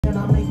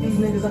these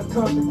niggas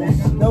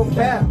uncomfortable. No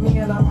cap, me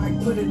and I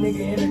might put a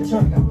nigga in the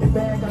trunk. The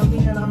bag on me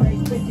and I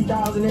make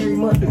 50,000 every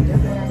month. The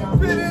bag on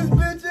me. Put this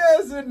bitch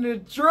ass in the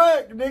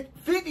trunk, nigga.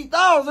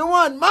 50,000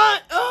 one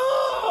month.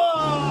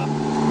 Oh!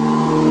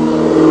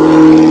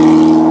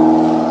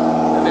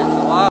 That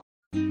bitch wild.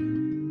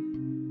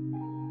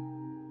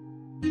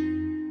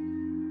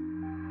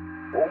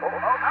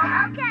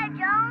 Okay,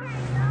 Jones.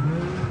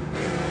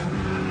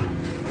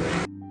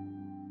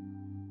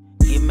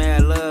 Get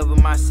mad love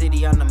in my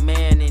city, I'm the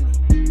man in it.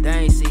 They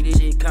ain't see this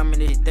shit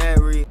coming, it's that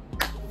real.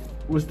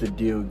 What's the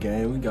deal,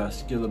 gang? We got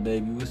Skilla,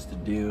 baby. What's the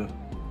deal?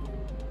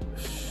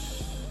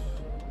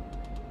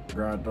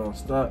 Grind don't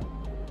stop.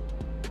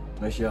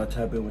 Make sure y'all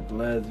tap in with the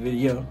last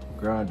video.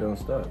 Grind don't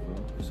stop, bro.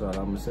 That's all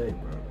I'm gonna say,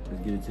 bro.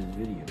 Let's get into this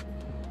video. You know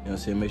what I'm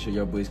saying? Make sure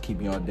y'all boys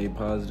keep y'all day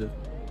positive.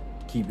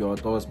 Keep y'all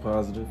thoughts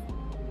positive.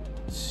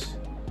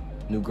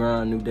 New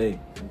grind, new day.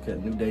 Okay,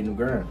 new day, new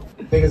grind.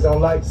 Niggas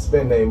don't like to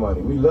spend their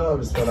money. We love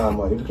to spend our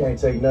money. We can't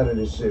take none of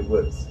this shit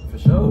with us. For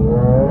sure.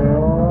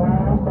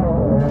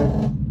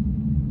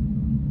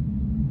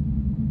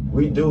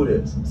 We do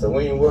this, so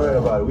we ain't worried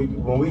about it.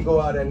 When we go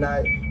out at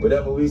night,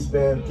 whatever we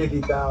spend,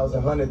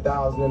 50,000,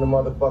 100,000 in the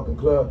motherfucking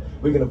club,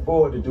 we can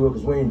afford to do it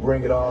because we ain't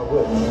bring it all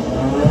with us.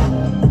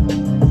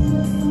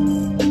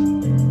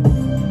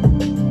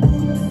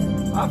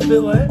 I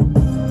feel that.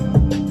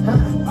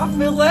 I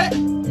feel that.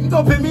 You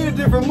gonna put me in a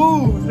different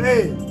mood,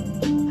 hey.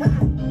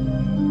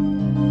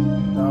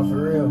 Nah, for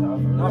real.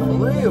 Not for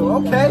real,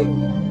 okay.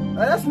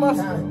 That's my,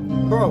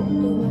 bro.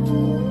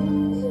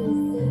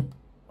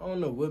 I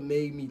don't know what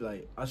made me,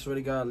 like, I swear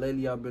to God,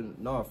 lately I've been,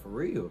 nah, for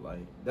real,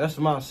 like, that's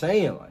my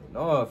saying, like,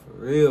 nah, for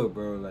real,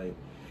 bro, like,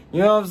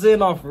 you know what I'm saying,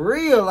 nah, for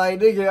real, like,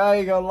 nigga, I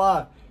ain't gonna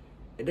lie.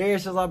 And then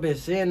since I've been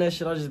saying that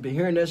shit, I just been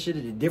hearing that shit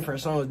in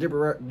different songs,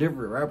 different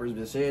rappers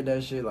been saying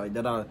that shit, like,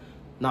 that I,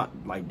 not,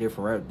 like,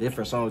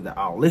 different songs that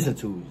I'll listen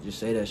to, just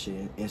say that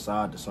shit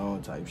inside the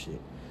song type shit,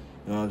 you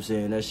know what I'm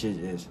saying, that shit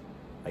is,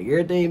 like,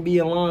 everything be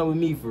in line with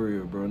me, for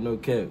real, bro, no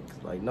cap,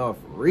 like, nah,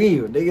 for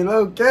real, nigga,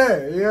 no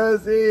cap, you know what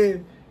I'm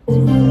saying?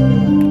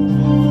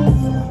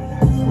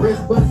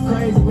 Wrist bust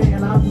crazy,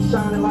 man. I'll be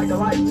shining like a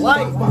light.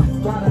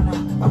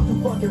 I'm too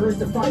fucking rich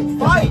to fight.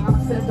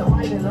 I set the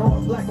light and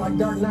all black like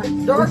Dark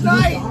Knight. Dark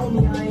Knight!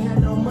 Homie, I ain't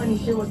had no money,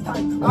 shit was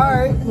tight.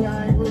 Alright.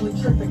 I ain't really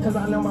tripping cause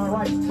I know my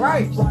rights.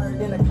 Right. Flyer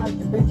than a kite,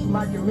 the bitch, you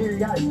might get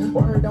mirror ice.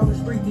 Word on the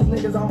street, these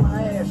niggas on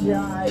my ass.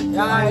 Yeah, I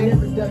ain't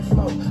never duck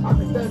smoke. I've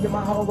been thugging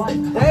my whole life.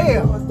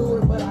 Damn. I'm going through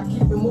it, but I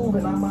keep it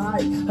moving. I'm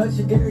alright.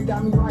 Husher Gary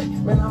got me right.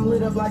 Man, I'm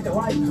lit up like a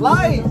light.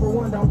 Light. Number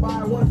one, don't buy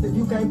it once if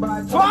you can't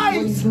buy it twice.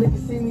 When these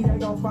niggas see me, they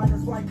gon' fight or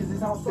flight cause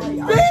it's on sight.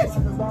 Bitch!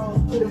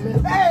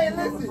 Hey,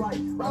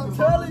 listen, I'm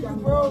telling you,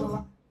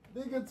 bro.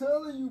 Nigga,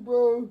 telling you,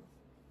 bro.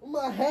 Where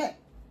my hat?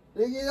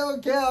 Nigga,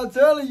 don't care. I'm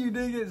telling you,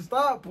 nigga,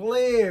 stop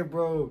playing,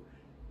 bro.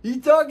 He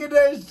talking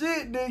that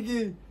shit,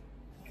 nigga.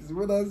 Cause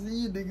when I see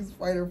you niggas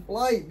fight or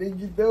flight,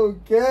 nigga,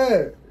 don't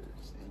care.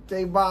 You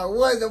can't buy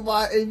one,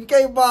 if you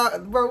can't buy,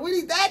 bro, what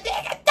is that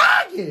nigga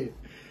talking?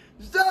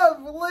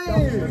 Stop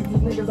playing.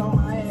 These niggas on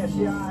my ass,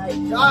 yeah,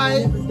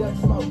 Alright. I've been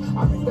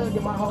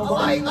thugging my whole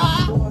life.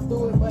 Going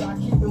through it, but I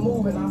keep it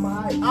moving. I'm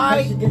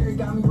alright. Gary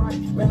got me right.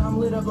 Man, I'm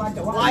lit up like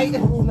a light.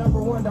 Rule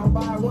number one, don't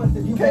buy it once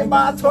if you can't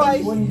buy it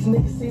twice. When these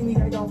niggas see me,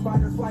 they gon'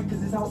 fight or flight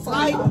cause it's on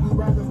sight. I be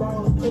rapping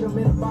balls, put them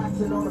in a box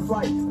and on the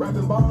flight.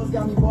 Rapping balls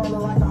got me balling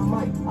like I'm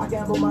Mike. I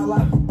gamble my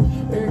life.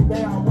 Every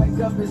day I wake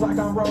up, it's like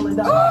I'm rolling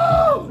dice.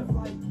 Oh!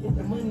 Get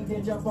the money,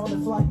 then jump on the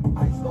flight.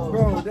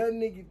 Bro, that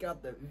nigga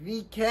got the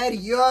V caddy.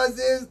 You know what I'm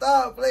saying?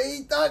 Stop playing.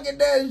 He talking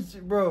that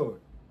shit, bro.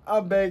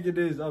 I'm banging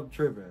this. I'm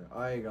tripping.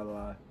 I ain't gonna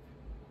lie.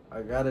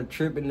 I got a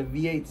trip in the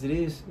V8 to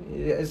this.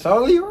 It's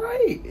only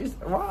right. It's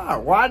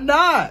why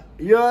not?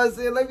 You know what I'm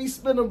saying? Let me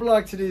spin a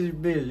block to this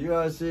bitch. You know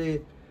what I'm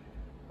saying?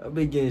 I've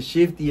been getting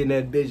shifty in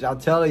that bitch. I'm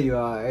telling you,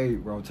 hey,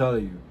 bro, I'm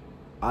telling you.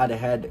 I'd have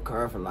had the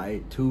car for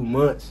like 2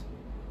 months.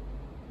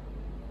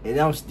 And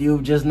I'm still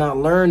just not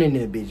learning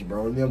that bitch,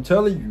 bro. I'm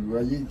telling you,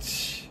 bro.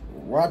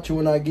 Watch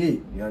when I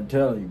get. I'm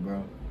telling you,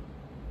 bro.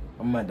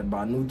 I'm about to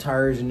buy new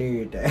tires and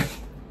everything.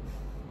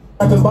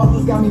 Rapping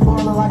balls got me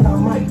balling like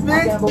I'm Mike.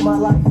 I gamble my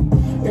life.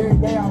 Every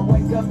day I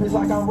wake up, it's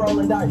like I'm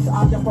rolling dice.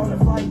 I jump on the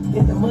flight,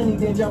 get the money,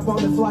 then jump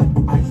on the flight.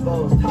 Ice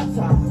balls, top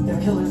side, the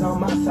killers on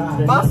my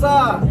side. My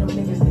side. Them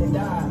niggas then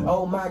die.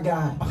 Oh my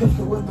God.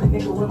 Pistol whip a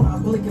nigga with my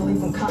blick and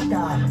leave him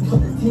cockeyed.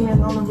 Put a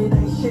 10 on him, it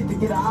ain't shit to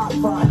get a hot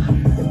fry.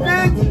 The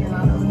bag on me and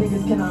I know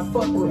niggas cannot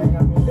fuck with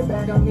it. The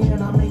bag on me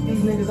and I make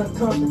these niggas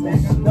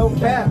uncomfortable. No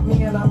cap,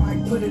 me and I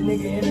might put a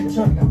nigga in the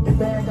trunk. The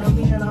bag on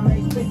me and I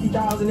make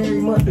 50,000 every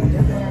month. The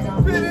bag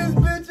on me. Put this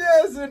bitch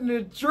ass in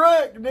the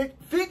trunk, nigga.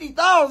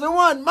 50,000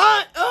 one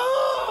month.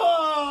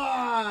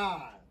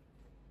 Oh!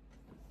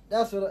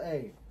 That's what,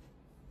 hey.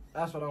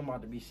 That's what I'm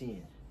about to be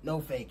seeing. No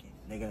faking,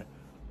 nigga.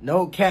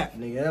 No cap,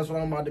 nigga. That's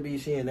what I'm about to be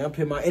seeing. I'll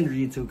put my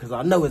energy into because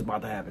I know it's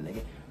about to happen,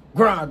 nigga.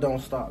 Grind don't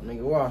stop,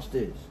 nigga. Watch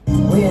this.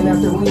 Win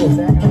after win.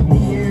 Back on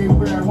me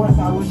everywhere at once.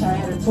 I wish I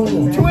had a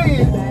twin.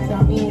 Twin. Back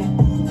on me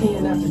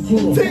 10 after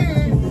 10.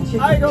 10.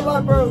 I ain't gonna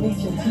lie, bro.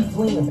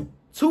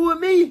 2 of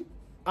me.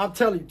 I'm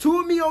telling you, 2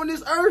 of me on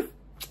this earth,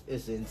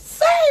 it's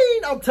insane.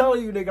 I'm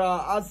telling you, nigga.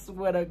 I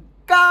swear to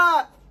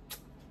God.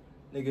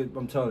 Nigga,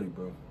 I'm telling you,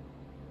 bro.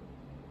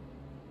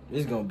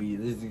 This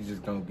is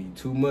just gonna be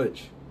too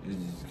much. This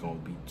is just gonna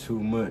be too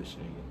much,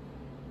 nigga.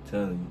 I'm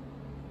telling you.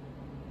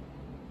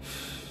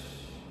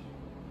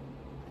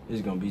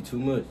 It's gonna be too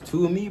much.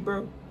 2 of me,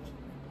 bro.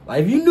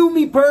 Like, if you knew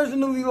me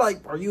personally,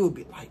 like, bro, you would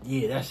be like,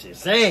 yeah, that's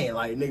insane.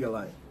 Like, nigga,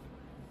 like,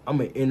 I'm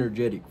an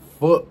energetic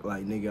fuck.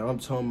 Like, nigga, I'm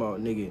talking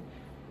about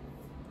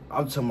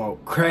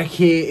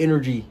crackhead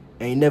energy.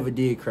 Ain't never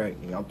did crack,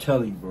 nigga. I'm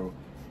telling you, bro.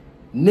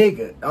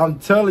 Nigga, I'm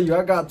telling you,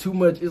 I got too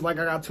much. It's like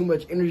I got too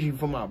much energy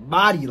for my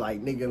body.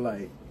 Like, nigga,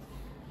 like,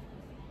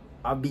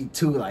 I be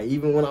too, like,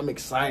 even when I'm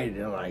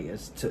excited, I'm like,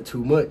 it's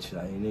too much.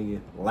 Like, nigga,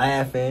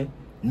 laughing,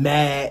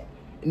 mad,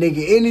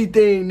 nigga,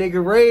 anything,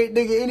 nigga, red,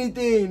 nigga,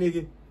 anything,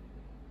 nigga.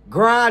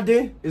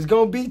 Grinding is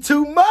gonna be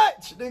too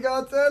much, nigga.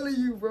 I'm telling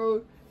you,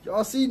 bro.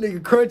 Y'all see, nigga,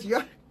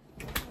 crunchy.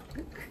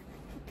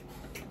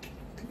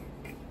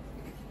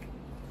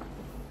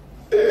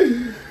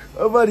 I'm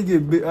about to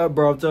get big,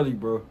 bro. I'm telling you,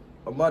 bro.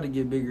 I'm about to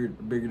get bigger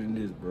than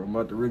this, bro. I'm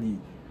about to really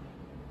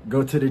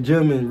go to the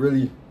gym and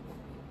really,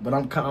 but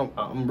I'm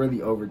really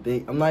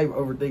overthinking. I'm not even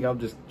overthinking. I'm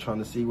just trying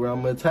to see where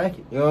I'm gonna attack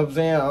it. You know what I'm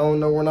saying? I don't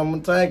know when I'm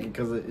gonna attack it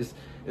because it's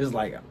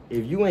like,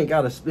 if you ain't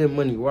gotta spend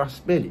money, why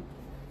spend it?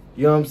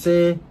 You know what I'm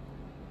saying?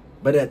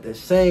 But at the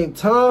same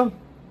time,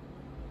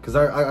 cause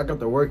I got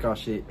the workout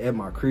shit at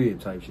my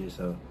crib type shit,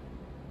 so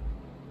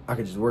I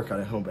could just work out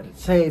at home. But at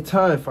the same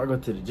time, if I go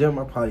to the gym,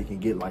 I probably can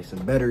get like some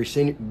better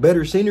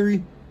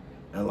scenery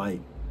and like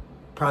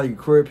probably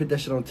record, put that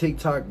shit on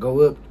TikTok,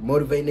 go up,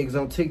 motivate niggas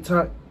on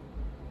TikTok.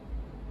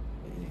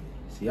 Yeah.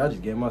 See, I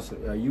just get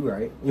myself, you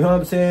right. You know what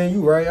I'm saying?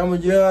 You right. You know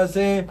what I'm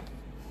saying?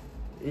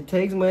 It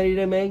takes money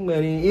to make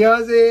money. You know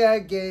what I'm saying?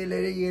 I can't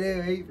let it get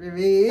away from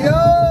me. Yo!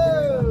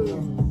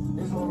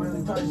 This one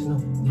really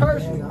personal.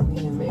 Personal. I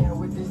mean, man,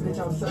 with this bitch,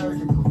 I'm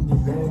surgical. This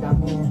bag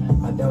I'm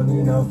in, I don't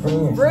need no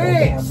friends.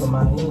 Friends! For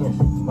my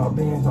hands, my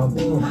bands.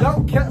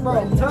 Don't cap, bro.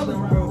 I'm telling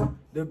you, bro.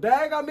 The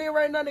bag I'm in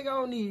right now, nigga, I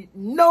don't need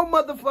no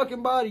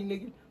motherfucking body,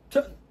 nigga.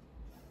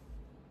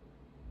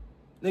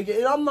 Nigga,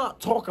 and I'm not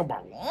talking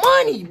about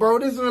money, bro.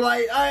 This is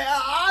like,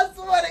 I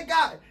swear to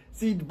God.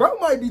 See, bro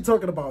might be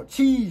talking about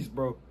cheese,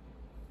 bro.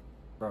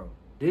 Bro,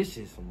 this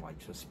is some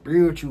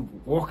spiritual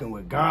walking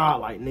with God,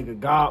 like, nigga,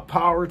 God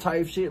power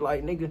type shit.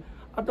 Like, nigga,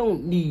 I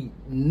don't need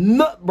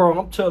nothing, bro.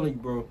 I'm telling you,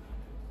 bro.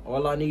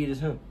 All I need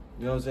is him.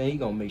 You know what I'm saying? He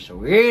gonna make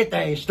sure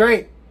everything's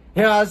straight.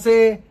 You know what I'm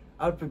saying?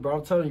 Bro,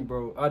 I'm telling you,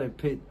 bro. I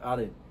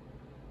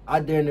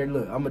dare there,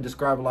 look, I'm gonna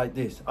describe it like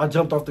this. I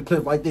jumped off the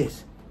cliff like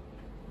this.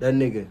 That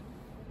nigga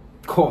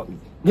caught me.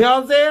 You know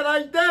what I'm saying?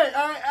 Like that.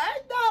 I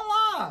ain't not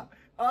lie.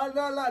 I'm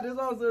not lie. This is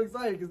all so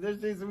exciting because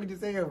that shit's sweet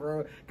as hell,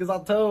 bro. Because I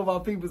told my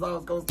peoples I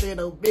was gonna stand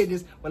on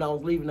business when I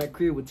was leaving that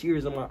crib with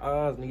tears in my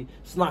eyes, nigga.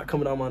 Snot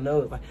coming out my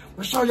nose. Like,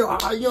 well, show your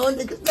eye, young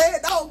nigga.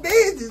 Stand on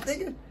business,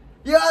 nigga.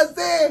 You know what I'm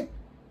saying?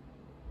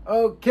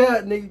 Oh,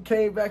 cat, nigga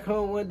came back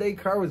home one day,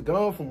 car was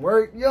gone from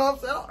work. You know what I'm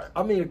saying?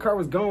 I mean, the car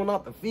was gone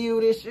off the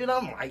field and shit.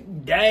 I'm like,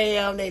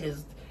 damn,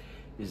 it's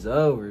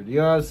over. You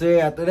know what I'm saying?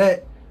 After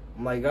that,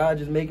 I'm like, God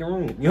just making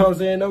room. You know what I'm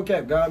saying? No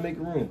cap, God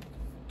making room.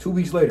 2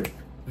 weeks later,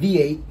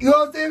 V8. You know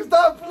what I'm saying?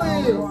 Stop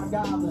playing.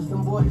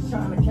 Some boys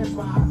trying to catch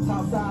my ops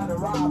outside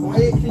and rob. When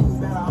they see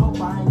me, better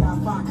hope I ain't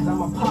got fire, cause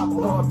I'm a pop.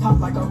 Blow top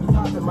like Obi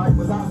Toppin, Mike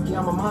Wazowski,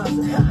 I'm a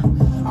monster.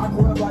 I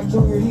grew up like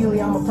Junior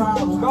Healy, I'm a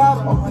problem.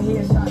 All my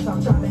headshots,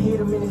 I'm trying to hit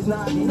him in his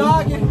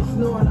noggin. He's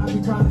snoring, I be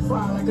trying to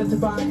slide like a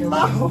toboggan.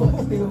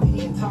 Fuck, still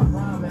eating top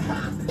ramen.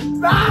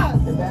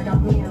 The bag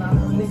I'm in, I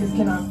know niggas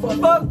cannot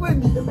fuck with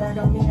me. The bag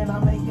I'm in, I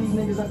make these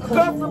niggas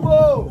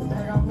uncomfortable. The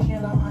bag I'm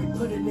in, I might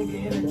put a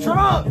nigga in the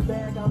trunk. The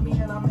bag I'm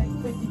in, I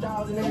make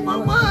 50,000 every my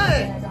month. mind. The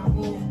bag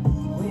I'm in,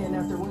 win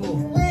after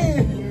win.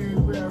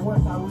 Everywhere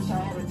once I wish I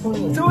had a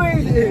twin. The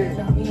bag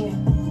I'm in,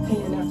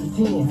 10 after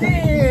 10.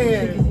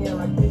 10. In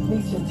like Big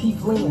Meech and T.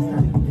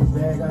 Flynn. This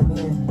bag I'm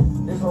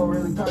in, this one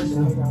really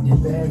personal. This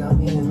bag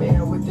I'm in,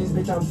 man, with this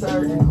bitch I'm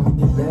surgical.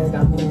 This bag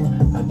I'm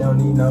in, I don't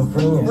need no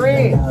friends.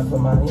 Thank God for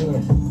my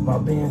ends, my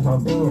bands.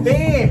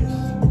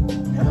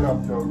 What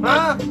up, though?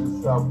 Huh?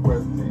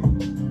 Southwest team.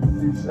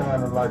 Keep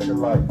shining like a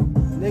light.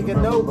 Nigga,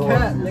 no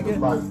cap, nigga.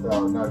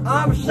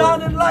 I'm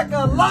shining like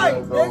a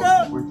light,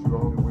 nigga. With you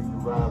only when you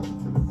rise to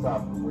the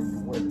top and when you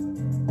win it.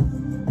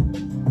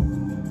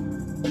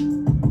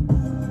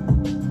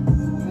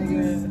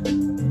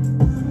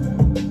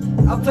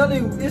 Nigga, I'm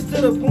telling you, it's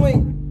to the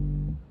point.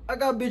 I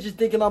got bitches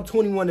thinking I'm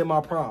 21 in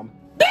my prime.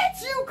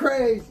 Bitch, you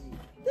crazy.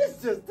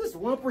 This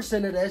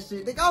 1% of that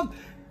shit. Nigga,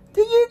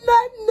 do you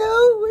not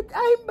know what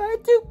I'm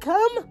about to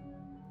come?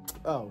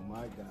 Oh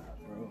my God,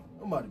 bro.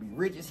 I'm about to be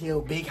rich as hell,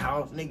 big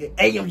house, nigga,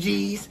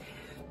 AMGs,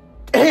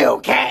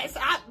 Hellcats.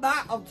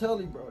 I'm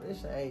telling you, bro,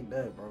 this shit ain't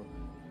nothing, bro.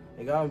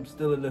 Nigga, I'm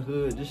still in the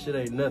hood. This shit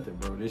ain't nothing,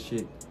 bro. This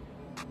shit,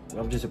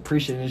 I'm just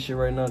appreciating this shit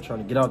right now, trying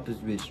to get out this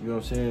bitch. You know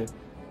what I'm saying?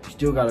 You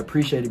still gotta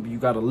appreciate it, but you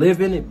gotta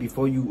live in it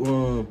before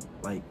you,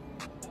 like,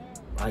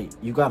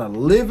 you gotta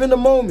live in the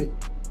moment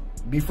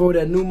before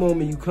that new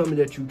moment you coming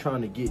that you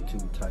trying to get to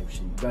type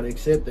shit. You gotta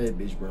accept that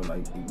bitch, bro.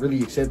 Like,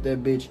 really accept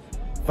that bitch.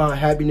 Find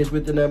happiness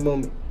within that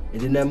moment.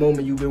 And then that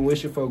moment you've been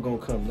wishing for gonna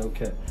come, no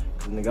cap.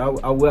 Cause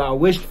nigga, I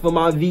wished for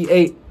my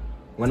V8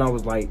 when I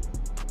was like,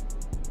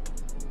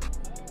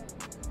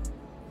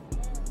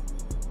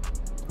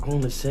 I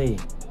wanna say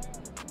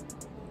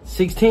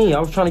 16. I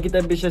was trying to get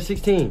that bitch at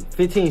 16,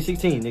 15,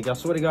 16, nigga. I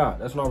swear to God,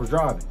 that's when I was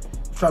driving.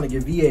 I was trying to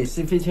get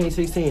V8, 15,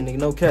 16, nigga,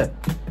 no cap.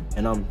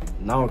 And I'm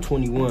now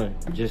 21,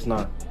 just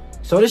not.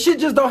 So this shit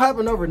just don't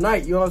happen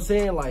overnight, you know what I'm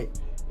saying? Like,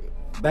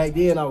 back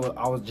then I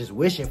was just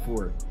wishing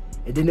for it.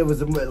 And then it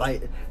was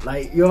like,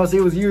 you know what I'm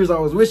saying? It was years I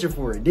was wishing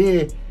for it.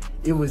 Then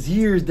it was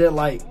years that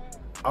like,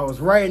 I was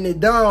writing it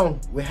down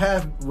with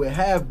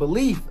half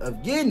belief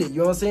of getting it, you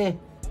know what I'm saying?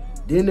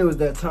 Then there was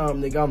that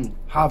time, nigga, I'm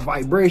high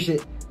vibration,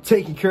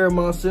 taking care of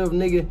myself,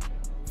 nigga,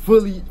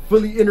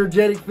 fully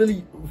energetic,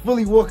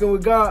 fully walking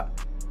with God.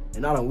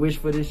 And I done wish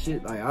for this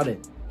shit. Like, I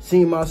done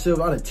seen myself,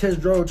 I done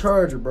test drove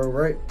Charger, bro,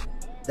 right?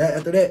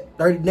 After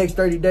that, next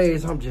 30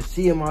 days, I'm just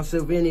seeing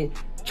myself in it,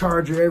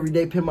 Charger every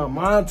day, put my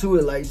mind to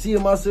it, like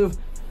seeing myself.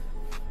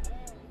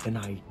 And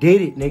I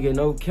did it, nigga,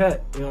 no cap.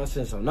 You know what I'm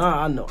saying? So now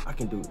I know I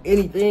can do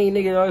anything,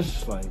 nigga. I was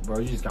just like, bro,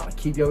 you just gotta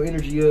keep your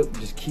energy up.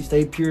 Just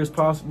stay pure as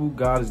possible.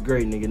 God is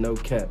great, nigga, no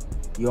cap.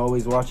 You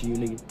always watching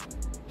you, nigga.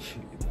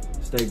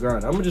 Stay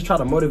grinding. I'm gonna just try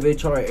to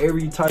motivate y'all in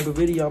every type of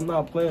video. I'm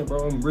not playing,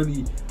 bro. I'm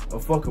really a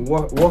fucking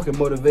walking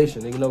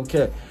motivation, nigga, no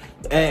cap.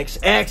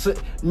 Ask,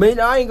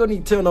 man, I ain't gonna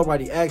need to tell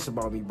nobody ask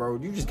about me, bro.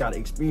 You just gotta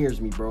experience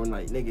me, bro. And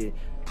like, nigga,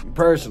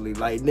 personally,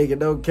 like, nigga,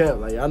 no cap.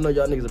 Like, I know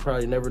y'all niggas will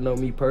probably never know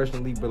me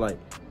personally, but like,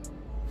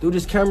 through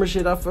this camera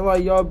shit, I feel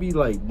like y'all be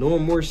like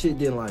doing more shit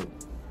than like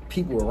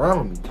people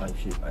around me type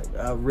shit. Like,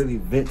 I really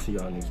vent to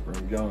y'all niggas, bro.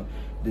 Y'all,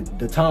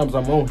 the times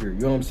I'm on here, you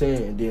know what I'm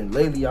saying? And then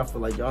lately, I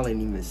feel like y'all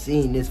ain't even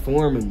seen this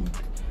form of me.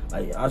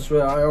 Like, I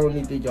swear, I don't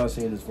even think y'all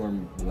seen this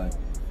form of me. Like,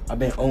 I've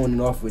been on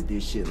and off with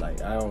this shit.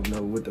 Like, I don't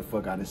know what the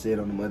fuck I done said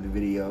on them other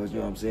videos, you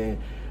know what I'm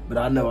saying? But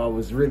I know I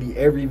was really,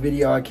 every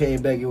video I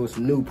came back, it was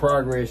some new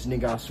progress,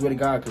 nigga. I swear to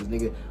God, because,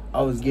 nigga,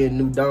 I was getting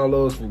new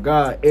downloads from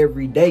God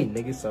every day,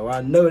 nigga. So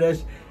I know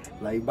that's,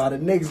 like, by the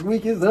next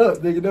week it's up,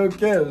 nigga, don't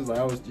care. It's like,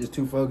 I was just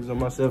too focused on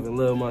myself and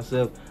love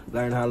myself,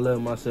 learn how to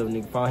love myself,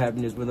 nigga. Find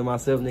happiness within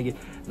myself, nigga.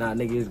 Nah,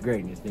 nigga, it's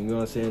greatness, nigga, you know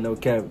what I'm saying? No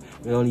cap.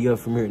 We only up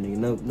from here,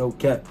 nigga. No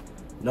cap.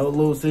 No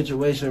little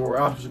situation or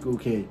obstacle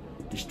can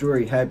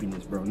destroy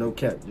happiness, bro. No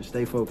cap. Just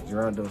stay focused.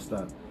 Around, don't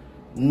stop.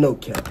 No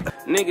cap.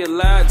 Nigga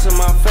lied to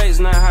my face,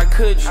 now how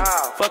could you?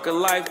 Fuck a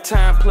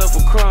lifetime, plug for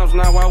crumbs,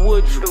 now why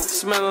would you?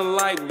 Smelling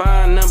like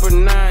bond number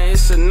 9,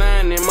 it's a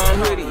 9 in my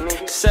hoodie.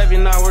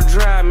 7-hour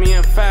drive, me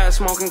and 5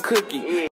 smoking cookie.